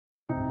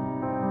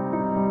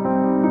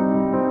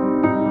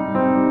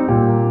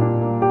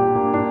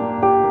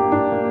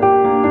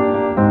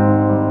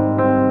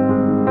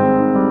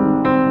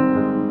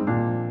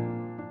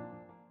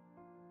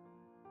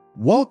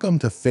Welcome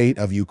to Fate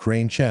of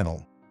Ukraine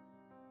channel.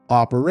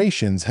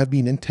 Operations have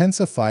been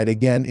intensified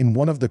again in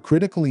one of the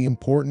critically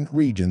important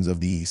regions of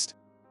the East.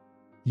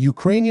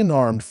 Ukrainian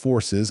armed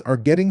forces are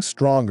getting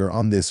stronger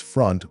on this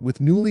front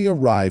with newly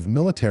arrived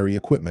military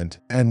equipment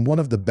and one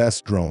of the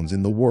best drones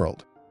in the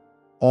world.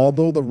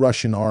 Although the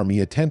Russian army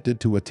attempted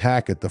to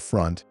attack at the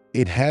front,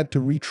 it had to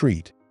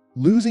retreat,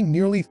 losing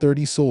nearly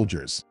 30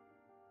 soldiers.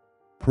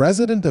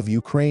 President of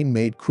Ukraine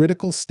made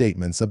critical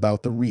statements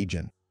about the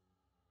region.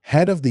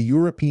 Head of the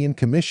European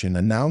Commission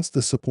announced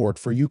the support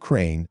for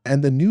Ukraine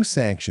and the new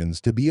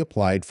sanctions to be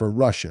applied for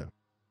Russia.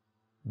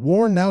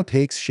 War now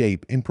takes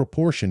shape in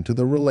proportion to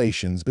the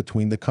relations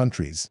between the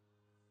countries.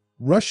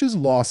 Russia's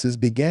losses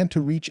began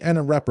to reach an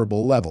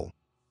irreparable level.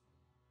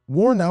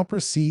 War now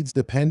proceeds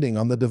depending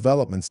on the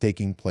developments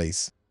taking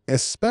place,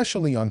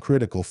 especially on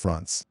critical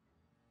fronts.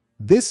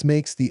 This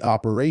makes the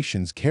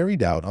operations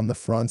carried out on the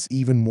fronts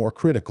even more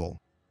critical.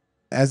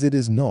 As it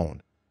is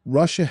known,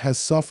 Russia has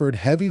suffered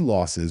heavy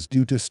losses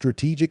due to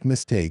strategic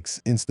mistakes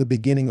since the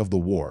beginning of the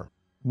war,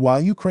 while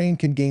Ukraine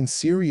can gain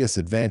serious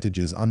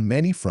advantages on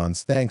many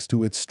fronts thanks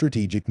to its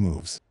strategic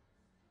moves.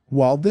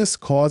 While this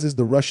causes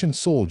the Russian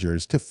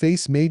soldiers to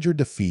face major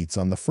defeats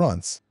on the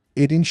fronts,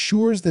 it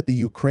ensures that the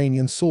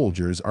Ukrainian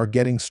soldiers are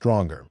getting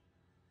stronger.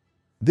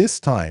 This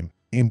time,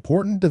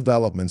 important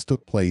developments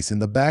took place in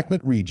the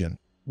Bakhmut region,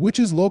 which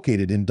is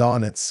located in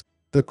Donetsk,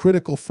 the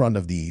critical front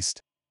of the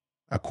East.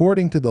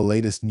 According to the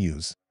latest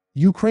news,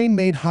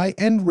 Ukraine-made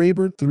high-end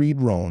Raybird 3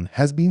 drone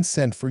has been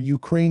sent for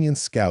Ukrainian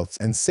scouts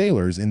and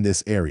sailors in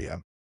this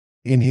area.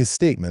 In his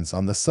statements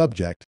on the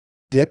subject,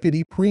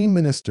 Deputy Prime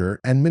Minister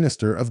and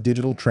Minister of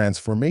Digital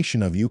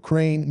Transformation of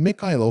Ukraine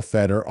Mikhailo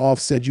Fedorov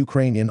said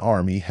Ukrainian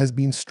army has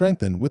been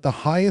strengthened with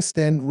the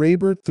highest-end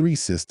Raybird 3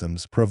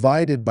 systems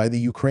provided by the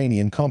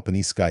Ukrainian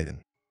company Skyden.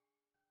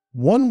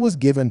 One was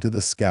given to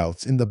the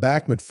scouts in the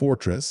Bakhmut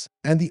fortress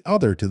and the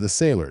other to the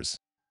sailors.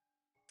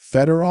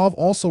 Fedorov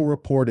also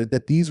reported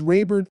that these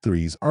Raybird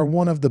 3s are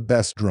one of the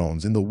best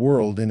drones in the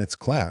world in its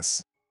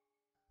class.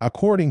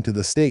 According to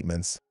the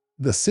statements,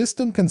 the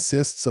system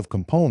consists of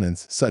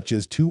components such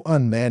as 2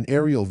 unmanned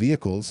aerial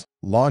vehicles,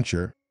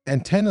 launcher,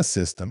 antenna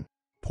system,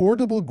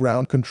 portable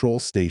ground control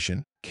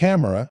station,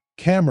 camera,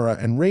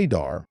 and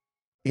radar.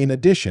 In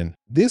addition,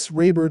 this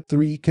Raybird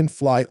 3 can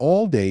fly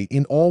all day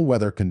in all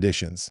weather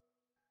conditions.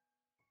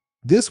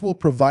 This will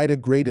provide a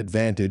great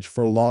advantage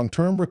for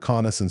long-term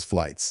reconnaissance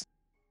flights.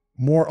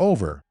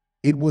 Moreover,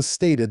 it was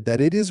stated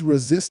that it is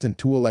resistant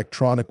to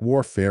electronic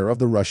warfare of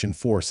the Russian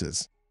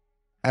forces.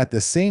 At the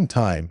same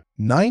time,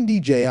 9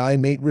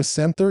 DJI-made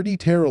RSM-30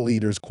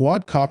 Terraleaders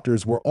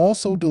quadcopters were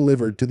also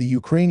delivered to the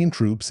Ukrainian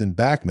troops in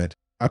Bakhmut,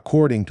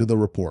 according to the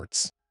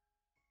reports.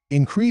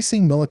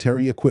 Increasing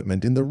military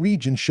equipment in the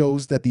region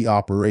shows that the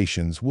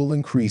operations will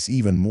increase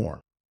even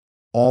more.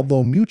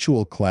 Although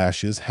mutual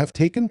clashes have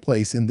taken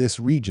place in this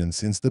region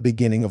since the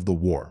beginning of the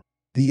war,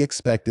 the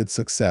expected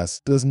success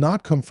does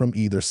not come from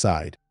either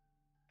side.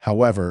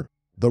 However,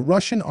 the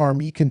Russian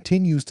army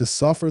continues to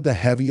suffer the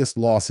heaviest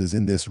losses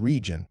in this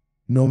region,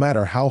 no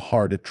matter how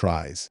hard it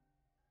tries.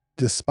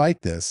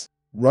 Despite this,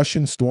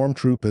 Russian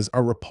stormtroopers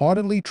are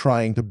reportedly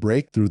trying to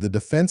break through the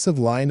defensive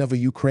line of a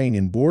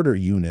Ukrainian border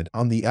unit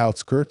on the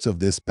outskirts of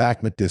this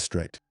Bakhmut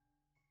district.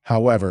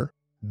 However,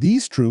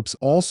 these troops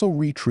also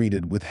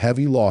retreated with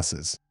heavy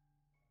losses.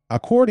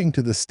 According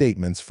to the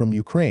statements from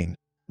Ukraine,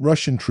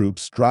 Russian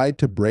troops tried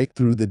to break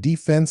through the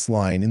defense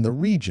line in the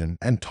region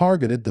and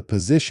targeted the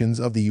positions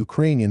of the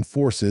Ukrainian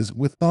forces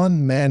with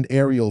unmanned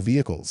aerial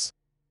vehicles.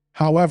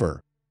 However,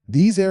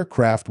 these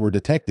aircraft were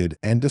detected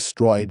and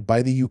destroyed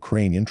by the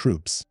Ukrainian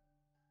troops.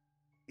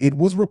 It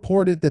was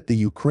reported that the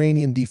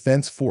Ukrainian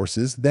defense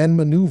forces then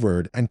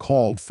maneuvered and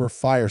called for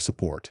fire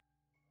support.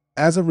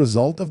 As a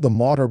result of the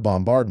mortar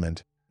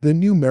bombardment, the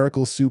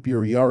numerical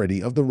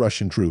superiority of the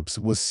Russian troops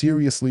was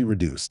seriously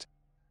reduced.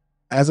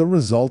 As a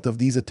result of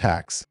these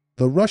attacks,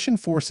 the Russian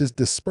forces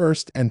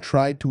dispersed and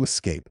tried to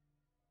escape.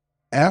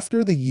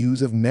 After the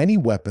use of many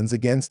weapons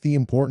against the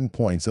important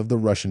points of the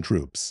Russian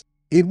troops,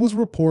 it was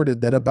reported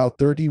that about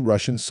 30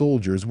 Russian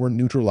soldiers were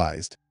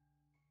neutralized.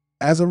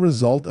 As a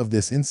result of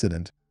this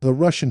incident, the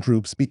Russian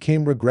troops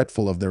became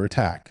regretful of their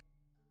attack.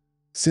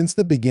 Since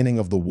the beginning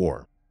of the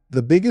war,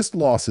 the biggest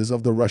losses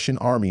of the Russian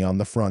army on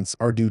the fronts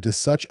are due to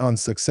such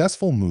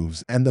unsuccessful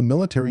moves and the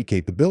military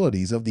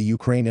capabilities of the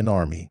Ukrainian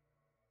army.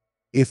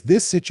 If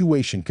this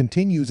situation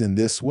continues in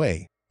this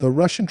way, the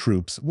Russian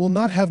troops will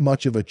not have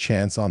much of a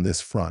chance on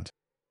this front.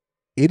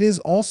 It is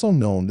also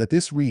known that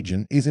this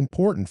region is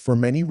important for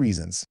many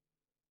reasons.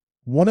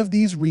 One of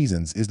these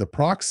reasons is the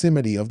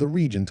proximity of the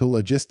region to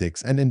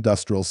logistics and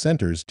industrial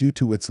centers due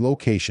to its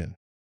location.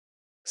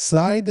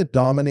 Side that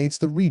dominates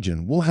the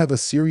region will have a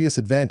serious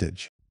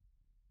advantage.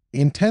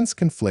 Intense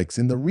conflicts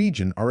in the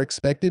region are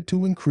expected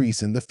to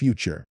increase in the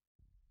future.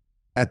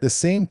 At the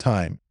same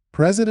time,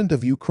 President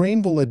of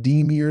Ukraine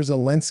Volodymyr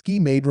Zelensky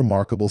made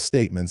remarkable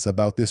statements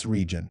about this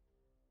region.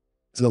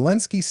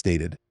 Zelensky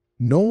stated,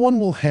 "No one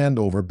will hand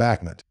over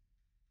Bakhmut.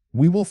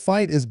 We will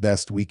fight as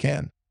best we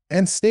can,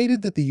 and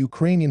stated that the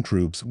Ukrainian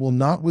troops will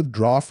not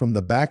withdraw from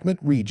the Bakhmut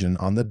region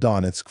on the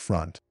Donetsk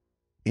front.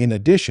 In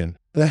addition,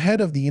 the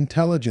head of the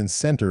intelligence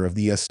center of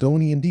the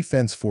Estonian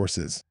Defense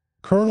Forces,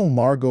 Colonel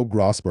Margo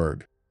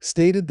Grossberg,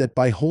 stated that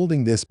by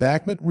holding this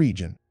Bakhmut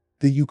region,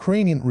 the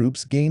Ukrainian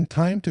troops gain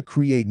time to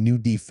create new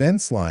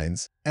defense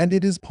lines, and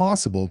it is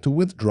possible to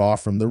withdraw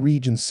from the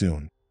region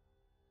soon.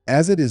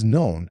 As it is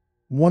known,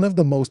 one of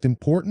the most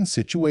important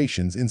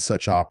situations in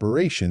such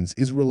operations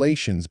is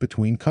relations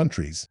between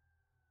countries.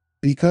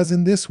 Because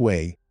in this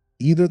way,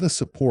 either the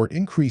support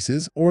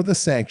increases or the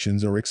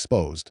sanctions are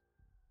exposed.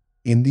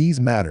 In these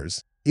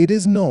matters, it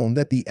is known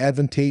that the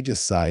advantageous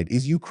side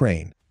is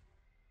Ukraine.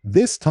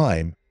 This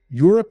time,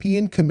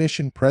 European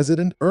Commission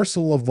President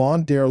Ursula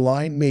von der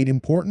Leyen made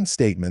important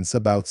statements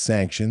about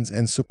sanctions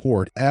and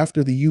support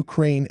after the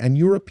Ukraine and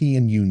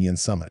European Union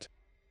summit.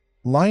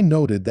 Leyen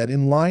noted that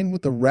in line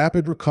with the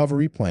rapid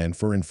recovery plan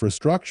for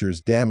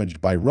infrastructures damaged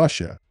by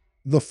Russia,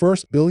 the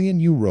first €1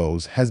 billion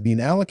has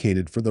been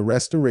allocated for the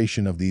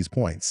restoration of these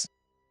points.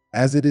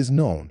 As it is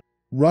known,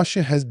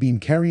 Russia has been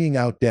carrying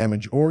out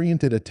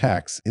damage-oriented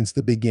attacks since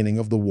the beginning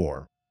of the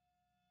war.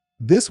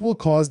 This will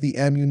cause the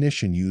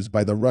ammunition used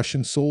by the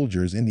Russian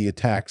soldiers in the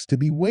attacks to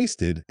be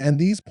wasted, and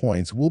these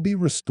points will be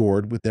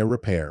restored with their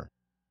repair.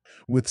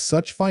 With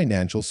such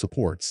financial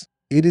supports,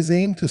 it is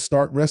aimed to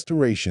start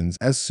restorations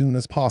as soon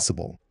as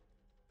possible.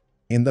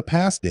 In the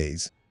past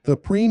days, the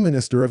Prime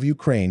Minister of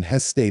Ukraine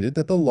has stated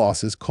that the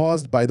losses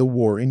caused by the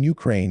war in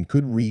Ukraine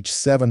could reach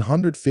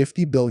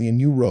 €750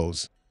 billion.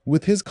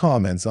 With his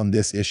comments on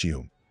this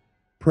issue,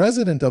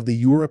 President of the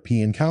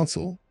European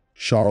Council,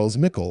 Charles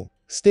Michel,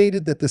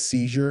 stated that the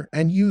seizure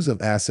and use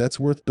of assets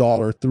worth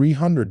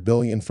 $300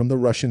 billion from the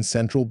Russian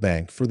Central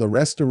Bank for the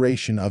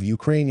restoration of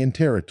Ukrainian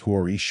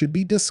territory should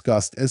be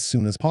discussed as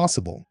soon as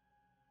possible.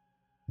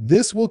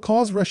 This will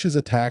cause Russia's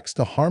attacks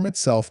to harm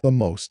itself the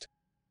most.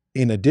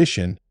 In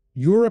addition,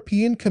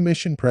 European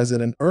Commission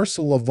President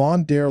Ursula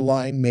von der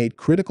Leyen made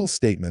critical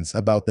statements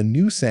about the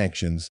new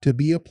sanctions to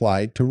be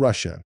applied to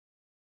Russia.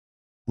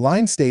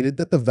 Leyen stated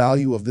that the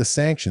value of the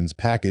sanctions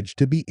package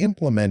to be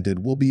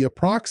implemented will be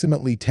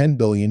approximately €10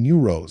 billion.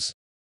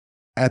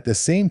 At the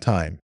same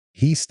time,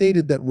 he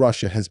stated that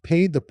Russia has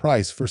paid the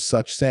price for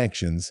such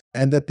sanctions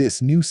and that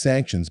this new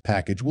sanctions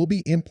package will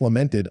be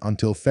implemented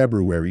until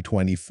February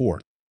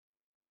 24.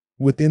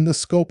 Within the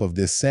scope of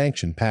this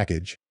sanction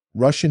package,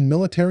 Russian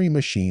military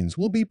machines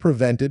will be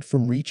prevented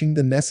from reaching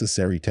the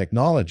necessary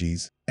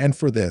technologies, and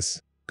for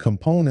this,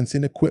 components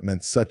in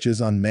equipment such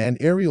as unmanned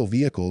aerial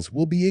vehicles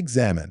will be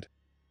examined.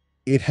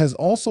 It has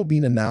also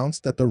been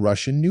announced that the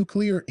Russian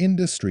nuclear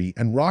industry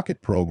and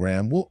rocket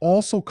program will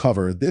also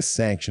cover this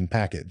sanction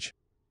package.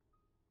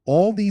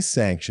 All these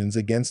sanctions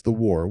against the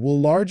war will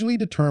largely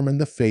determine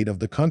the fate of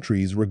the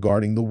countries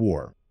regarding the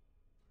war.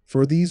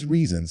 For these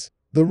reasons,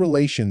 the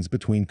relations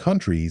between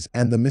countries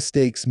and the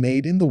mistakes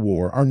made in the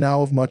war are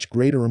now of much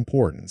greater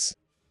importance.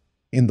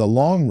 In the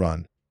long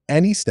run,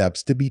 any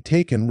steps to be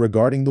taken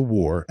regarding the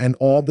war and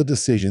all the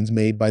decisions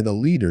made by the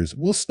leaders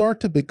will start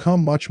to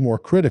become much more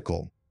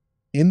critical.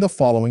 In the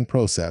following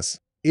process,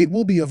 it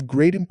will be of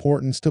great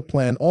importance to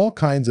plan all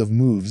kinds of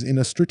moves in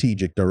a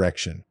strategic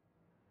direction.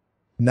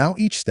 Now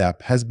each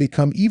step has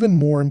become even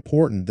more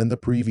important than the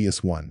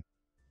previous one.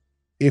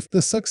 If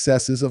the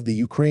successes of the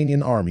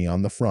Ukrainian army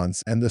on the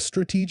fronts and the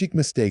strategic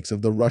mistakes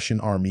of the Russian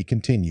army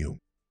continue,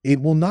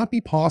 it will not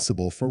be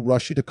possible for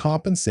Russia to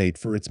compensate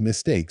for its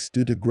mistakes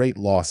due to great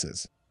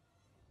losses.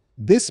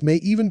 This may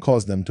even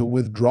cause them to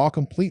withdraw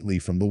completely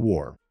from the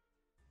war.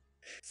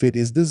 If it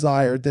is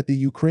desired that the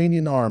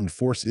Ukrainian armed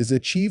forces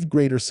achieve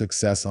greater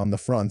success on the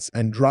fronts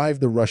and drive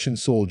the Russian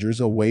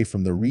soldiers away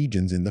from the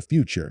regions in the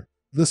future,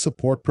 the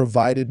support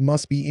provided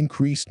must be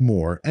increased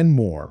more and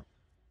more.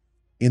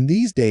 In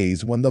these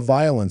days when the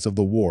violence of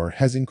the war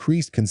has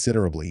increased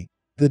considerably,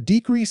 the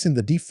decrease in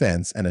the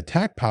defense and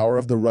attack power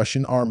of the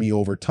Russian army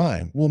over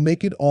time will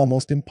make it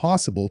almost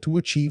impossible to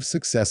achieve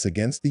success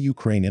against the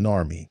Ukrainian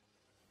army.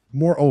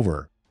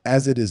 Moreover,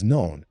 as it is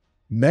known,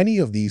 many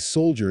of these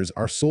soldiers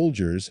are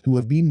soldiers who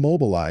have been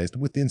mobilized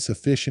with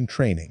insufficient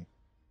training.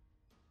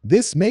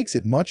 This makes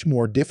it much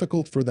more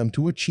difficult for them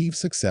to achieve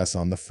success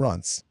on the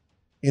fronts.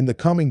 In the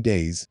coming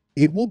days,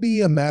 it will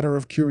be a matter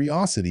of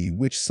curiosity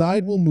which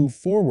side will move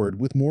forward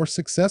with more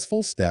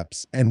successful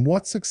steps and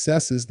what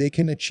successes they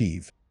can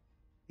achieve.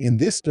 In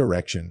this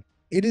direction,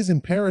 it is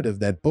imperative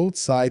that both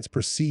sides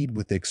proceed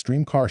with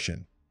extreme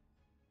caution.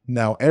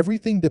 Now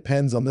everything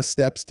depends on the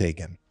steps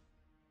taken.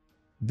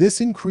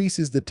 This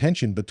increases the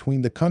tension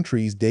between the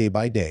countries day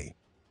by day.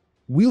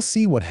 We'll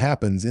see what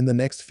happens in the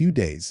next few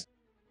days.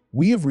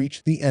 We have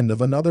reached the end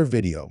of another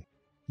video.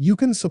 You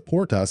can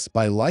support us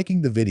by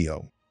liking the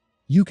video.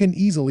 You can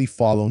easily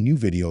follow new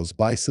videos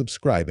by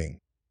subscribing.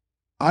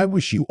 I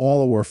wish you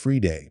all a free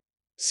day.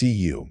 See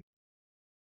you.